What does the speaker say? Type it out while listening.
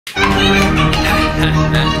混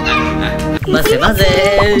ぜ混ぜ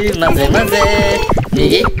混ぜ混ぜ、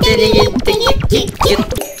握って握ってギュッギュッギュッ。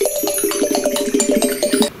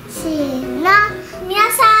せーの、皆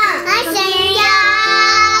さんおいしいよ。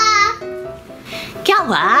今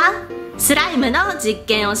日はスライムの実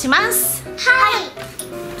験をします。はい。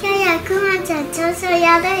今日はくまちゃん調子を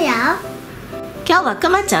やるよ。今日はく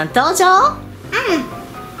まちゃん登場。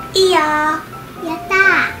いいよ。やった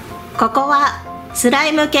ここはスラ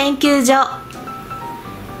イム研究所。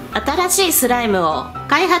新しいスライムを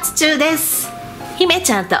開発中です。ひめ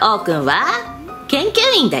ちゃんとおうくんは研究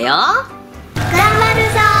員だよ。頑張る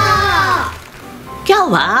ぞ。今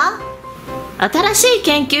日は新しい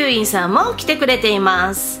研究員さんも来てくれてい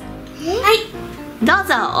ます。はい。どう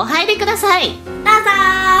ぞお入りください。どうぞ。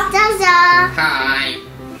どうぞ。はーい。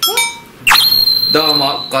どう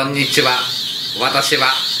もこんにちは。私は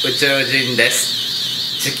宇宙人で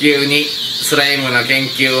す。地球にスライムの研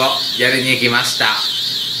究をやりに来ました。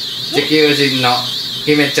地球人の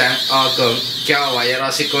ひめちゃん、おうくん、今日はよろ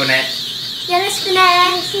しくね。よろしくね。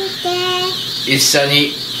一緒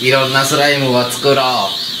にいろんなスライムを作ろう。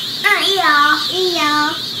いいよ。いいよ。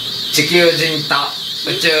地球人と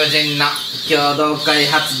宇宙人の共同開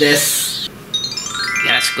発です。よ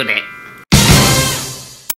ろしくね。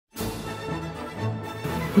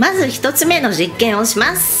まず一つ目の実験をし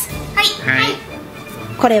ます。はい。はい。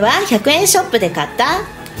これは100円ショップで買った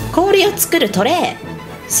氷を作るトレー。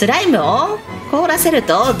スライムを凍らせる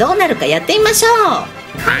とどうなるかやってみましょう。は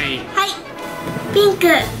い。はい。ピンク、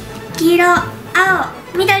黄色、青、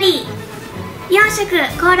緑、4色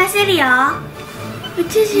凍らせるよ。宇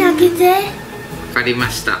宙人開けて。わかりま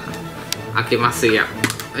した。開けますよ。よ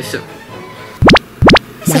いしょ。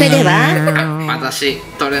それでは私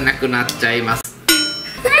取れなくなっちゃいます。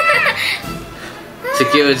地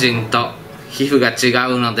球人と皮膚が違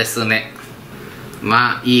うのですね。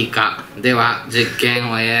まあいいか。では実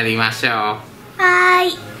験をやりましょう。はー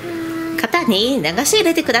い。型に流し入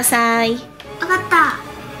れてください。わかった。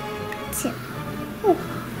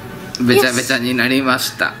べちゃべちゃになりま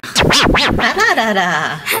した。あらら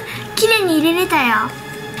ら。綺麗に入れれたよ。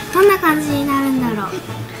どんな感じになるんだろう。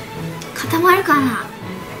固まるかな。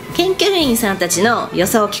研究員さんたちの予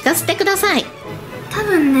想を聞かせてください。多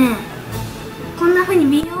分ね、こんな風に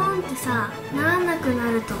ビヨーンってさ、ならなく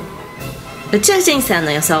なると思う。宇宙人さん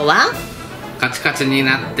の予想は？カチカチに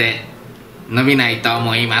なって伸びないと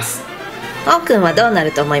思います。おうくんはどうな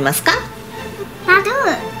ると思いますか？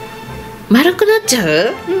丸くなっちゃ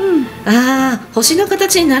う？ああ、星の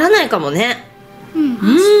形にならないかもね。そ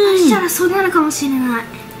したらそうなるかもしれない。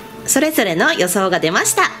それぞれの予想が出ま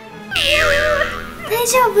した。大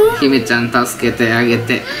丈夫？ひめちゃん助けてあげ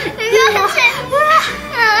て。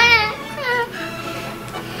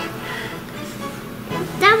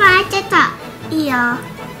いいよ。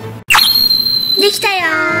できたよ。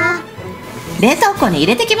冷凍庫に入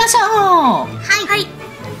れてきましょう。はい。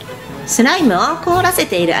スライムを凍らせ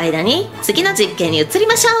ている間に次の実験に移り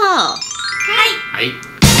ましょう。はい。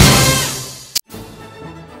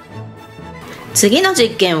次の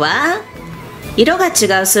実験は色が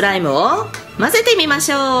違うスライムを混ぜてみま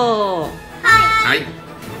しょう。はい。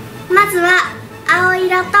まずは青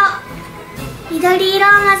色と緑色を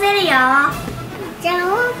混ぜるよ。じゃあ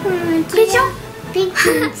おうくんピンク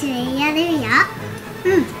にやるよ。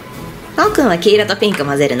おうくんは黄色とピンク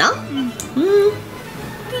混ぜるの？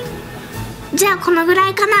じゃあこのぐら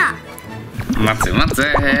いかな。待て待て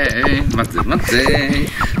待て待て。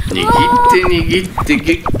握って握って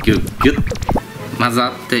ギュッギュッギュッ。混ざ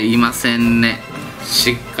っていませんね。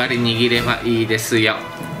しっかり握ればいいですよ。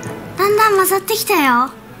だんだん混ざってきた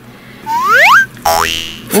よ。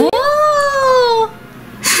おお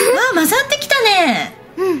混ざってきたね。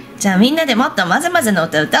じゃあみんなでもっと混ぜ混ぜの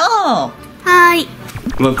歌歌おう。はーい。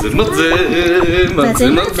混ぜ混ぜ混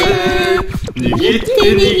ぜ混ぜ。握って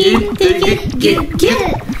握ってギュッギュッギュッ。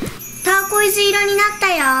ターコイズ色になった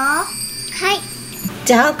よ。はい。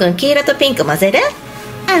じゃあおうくん黄色とピンク混ぜる？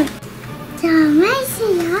じゃあうまいし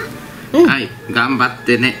よ。はい、頑張っ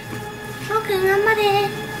てね。おうくん頑張れ。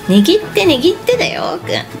握って握ってだよおうく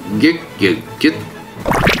ん。ギュッギュッギュッ。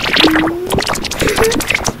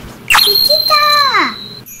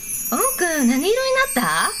おうくん何色になった？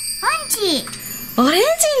オレンジにな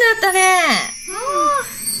ったね。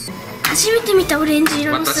初めて見たオレンジ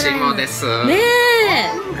色のスライム。私もです。ね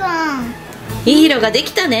え、いい色がで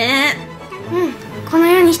きたね。この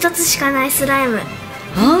世に一つしかないスライム。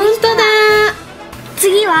ほんとだ。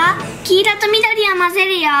次は黄色と緑を混ぜ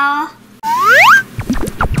るよ。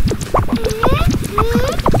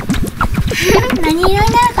何色になる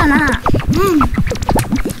かな。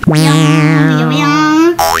ビヨーンビヨビヨー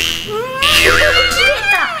ン。切れ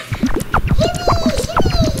た。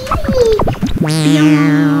ビヨ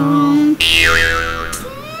ーン。黄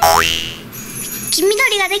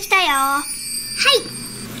緑ができたよ。はい。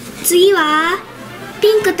次は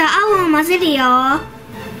ピンクと青を混ぜるよ。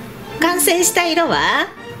完成した色は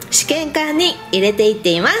試験管に入れていって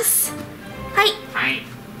います。はい。はい。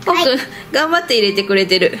おうくん、頑張って入れてくれ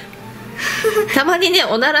てる。たまにね、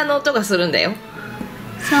おならの音がするんだよ。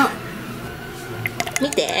そう。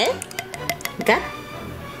見て、合体。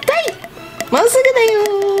もうすぐだよ。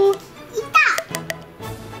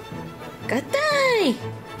合体。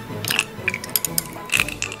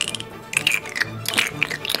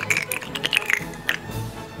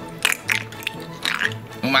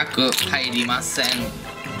うまく入りません。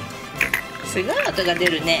すごい音が出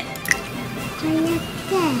るね。こうやっ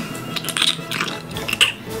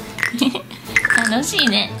て楽しい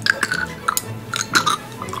ね。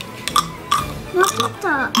もうちょっと。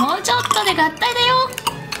もうちょっとで合体だよ。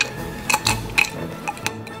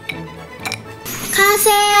完成。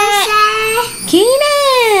きれい。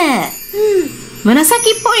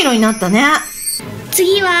紫っぽい色になったね。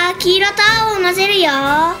次は黄色と青を混ぜるよ。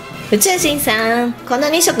は宇宙人さん、この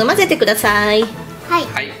2色混ぜてください。い。はい、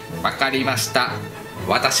わかりました。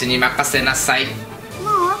私に任せなさい。もう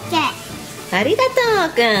オッケー。ありがとう、おう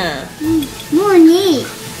くん。もう2。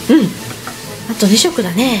あと2色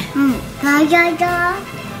だね。完成。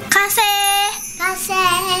完成。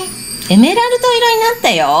エメラルド色になった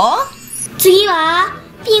よ。次は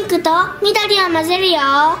ピンクと緑を混ぜるよ。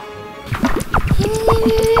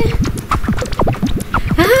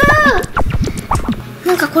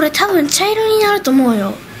なんかこれ多分茶色になると思う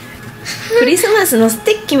よ。クリスマスのス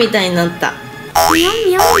テッキみたいになった。ビヨン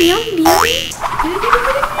ビヨンビヨンビヨン。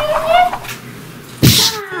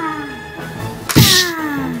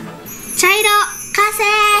茶色完成。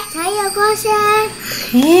茶色完成。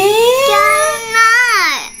汚いね。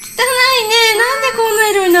ななんでこんな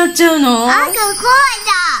色になっちゃうの？い。あと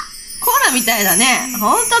コーラみたいだね。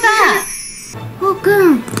ほんとだ。おうく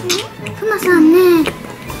ん、くまさんね、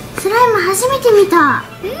スライム初めて見た。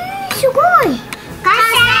すごい。完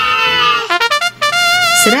成。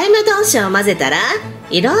スライム同士を混ぜたら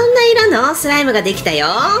いろんな色のスライムができたよ。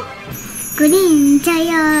グリーン、茶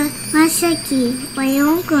色、紫、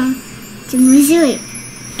オうくん、むずい。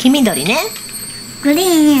黄緑ね。グリ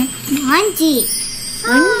ーン、オンジ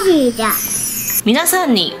ーだ。皆さ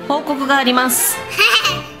んに報告があります。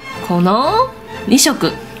この2色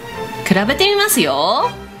比べてみますよ。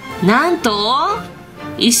なんと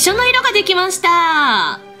一緒の色ができまし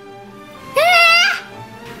た。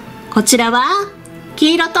こちらは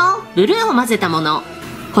黄色とブルーを混ぜたもの。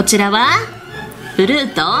こちらはブル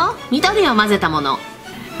ーと緑を混ぜたもの。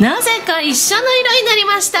なぜか一緒の色になり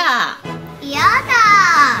ました。やだ。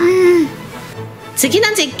次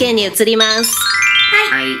の実験に移ります。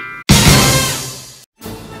はい。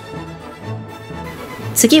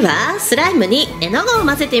次はスライムに絵の具を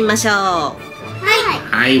混ぜてみましょう。は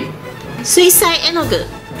い。水彩絵の具、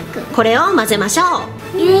これを混ぜましょ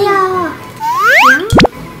う。入れよう。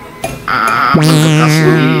あー、難し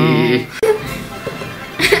い。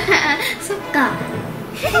そっか。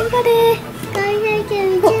頑張れ。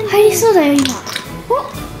お、入りそうだよ今。お、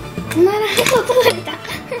なら音が出た。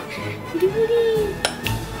ブリブリ。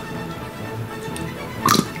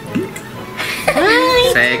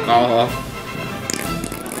成功。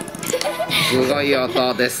すごい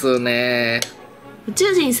音ですね。宇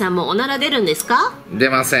宙人さんもおなら出るんですか？出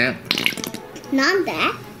ません。なんで？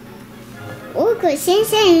おうくん先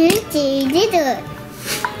生うち出る。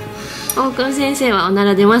おうくん先生はおな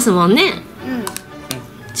ら出ますもんね。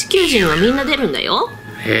地球人はみんな出るんだよ。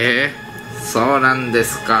へえ、そうなんで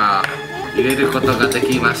すか。入れることがで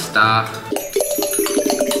きました。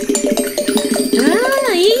いい音。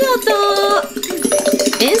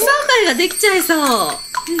演奏会ができちゃいそう。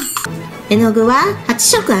絵の具は8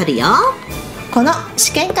色あるよ。この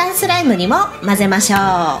試験管スライムにも混ぜましょう。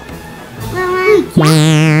こ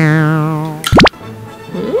れ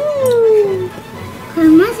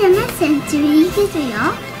混ぜちびいけるよ。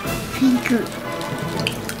ピンク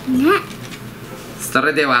ね。そ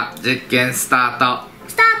れでは実験スタート。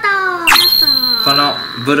スタート。この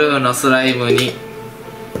ブルーのスライムに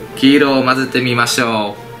黄色を混ぜてみまし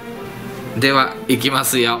ょう。ではいきま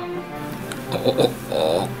すよ。お、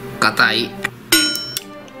硬い。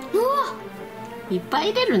いっぱ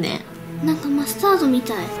い入れるね。なんかマスタードみ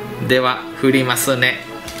たい。では振りますね。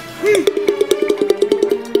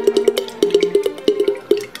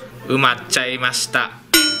埋まっちゃいました。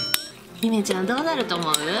ひめちゃんどうなると思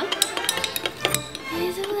う？どうだ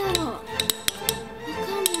ろう。わかんな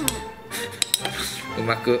い。う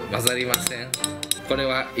まく混ざりません。これ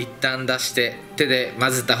は一旦出して手で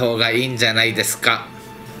混ぜた方がいいんじゃないですか。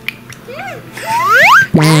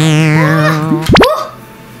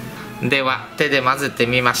では手で混ぜて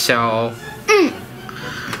みましょう。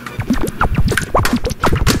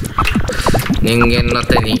人間の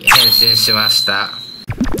手に変身しました。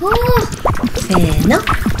せーの、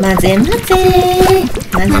混ぜ混ぜ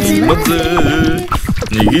混ぜ混ぜ、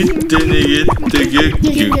握って握ってギュッギ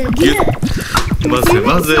ュッギュッ、混ぜ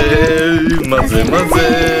混ぜ混ぜ混ぜ、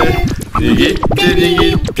握って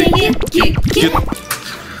握ってギュッギュッギュッ。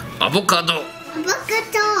アボカド。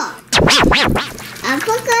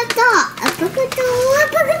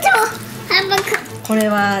これ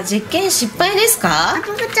は実験失敗ですか？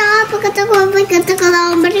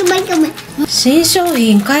新商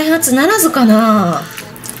品開発ならずかな。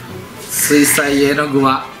水彩絵の具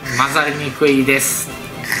は混ざりにくいです。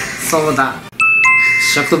そうだ、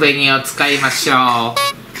食紅を使いましょう。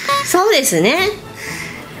そうですね。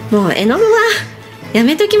もう絵の具はや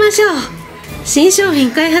めときましょう。新商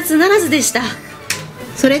品開発ならずでした。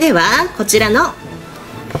それではこちらの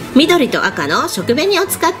緑と赤の食紅を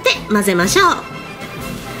使って混ぜましょう。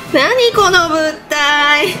何この物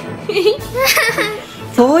体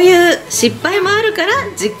そういう失敗もあるから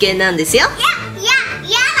実験なんですよ。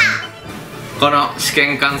この試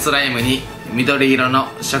験管スライムに緑色の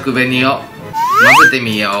食紅を混ぜて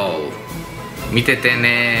みよう。見てて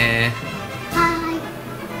ね。だん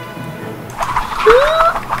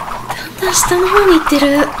だん下の方に行って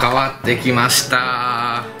る。変わってきまし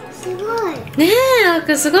た。すごい。ねえ、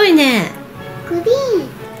赤すごいね。グリーン。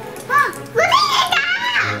あ、グリーン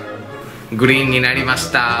だ。グリーンになりま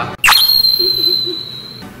した。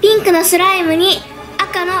ピンクのスライムに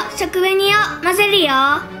赤の食紅を混ぜるよ。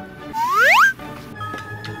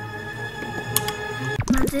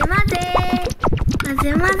混ぜ混ぜ混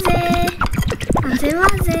ぜ混ぜ混ぜ混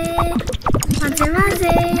ぜ混ぜ混ぜ。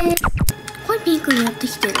濃いピンクになって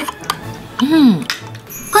きてる。うん。濃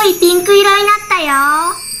いピンク色になったよ。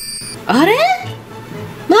あれ？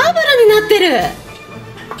マーブルになってる。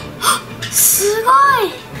すご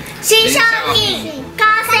い。新商品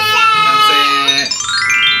完成。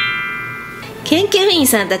研究員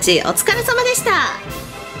さんたちお疲れ様でした。は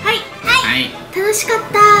いはい。楽しかっ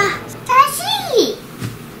た。楽しい。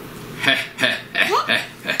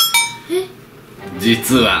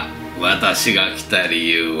実は私が来た理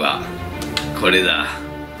由はこれだ。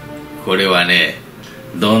これはね、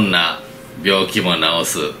どんな病気も治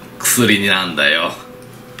す薬なんだよ。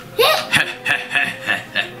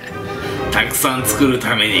たくさん作る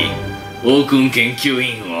ためにおうくん研究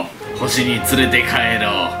員を星に連れて帰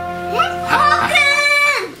ろう。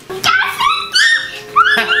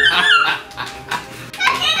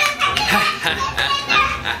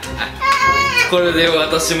これで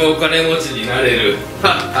私もお金持ちになれる。おう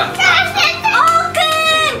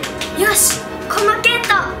くん、よし、この剣と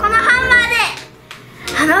このハンマーで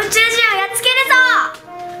あの宇宙人をやっつけるぞ。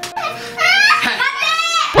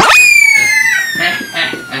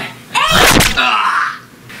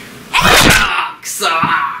くそー。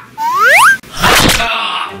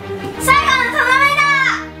最後のとどめだ。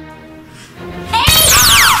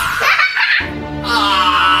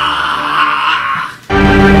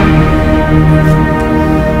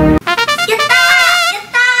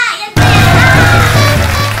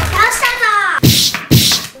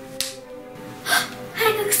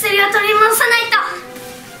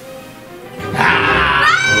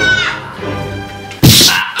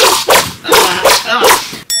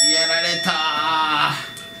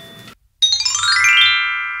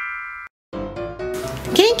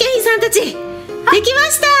研究員さんたちできま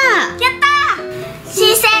した。やったー。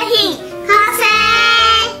新製品完成。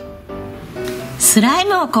スライ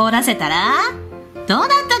ムを凍らせたらどうなっ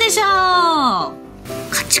たでしょう。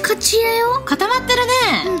カチカチだよ。固まってる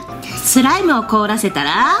ね。スライムを凍らせた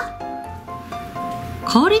ら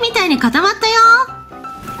氷みたいに固まったよ。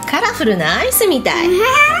カラフルなアイスみたい。絶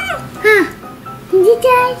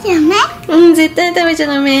対ダメ。絶対食べちゃ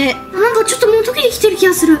ダメ。なんかちょっともう溶けてきてる気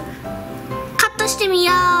がする。カットしてみ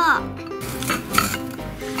よう。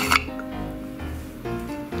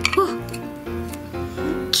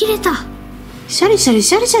切れた。シャリシャリ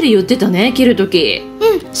シャリシャリ言ってたね、切るとき。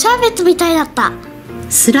シャーベットみたいだった。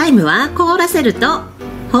スライムは凍らせると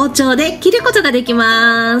包丁で切ることができ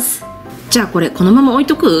ます。じゃあこれこのまま置い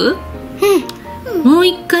とく？もう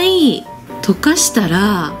一回溶かした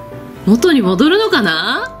ら元に戻るのか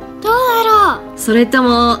な？どうだろう。それと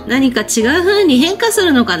も何か違う風に変化す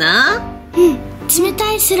るのかな？冷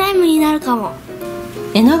たいスライムになるかも。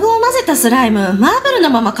絵の具を混ぜたスライム、マーブルの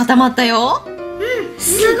まま固まったよ。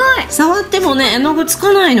すごい。触ってもね、絵の具つ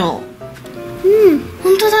かないの。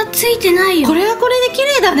本当だ、ついてないよ。これはこれで綺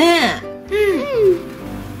麗だね。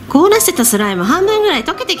凍らせたスライム半分ぐらい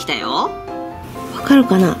溶けてきたよ。わかる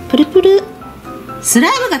かな？プルプル。ス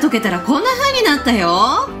ライムが溶けたらこんな風になった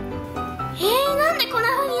よ。なんでこんな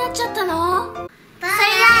風になっちゃったの？それで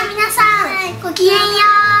は皆さん、ごきげんよ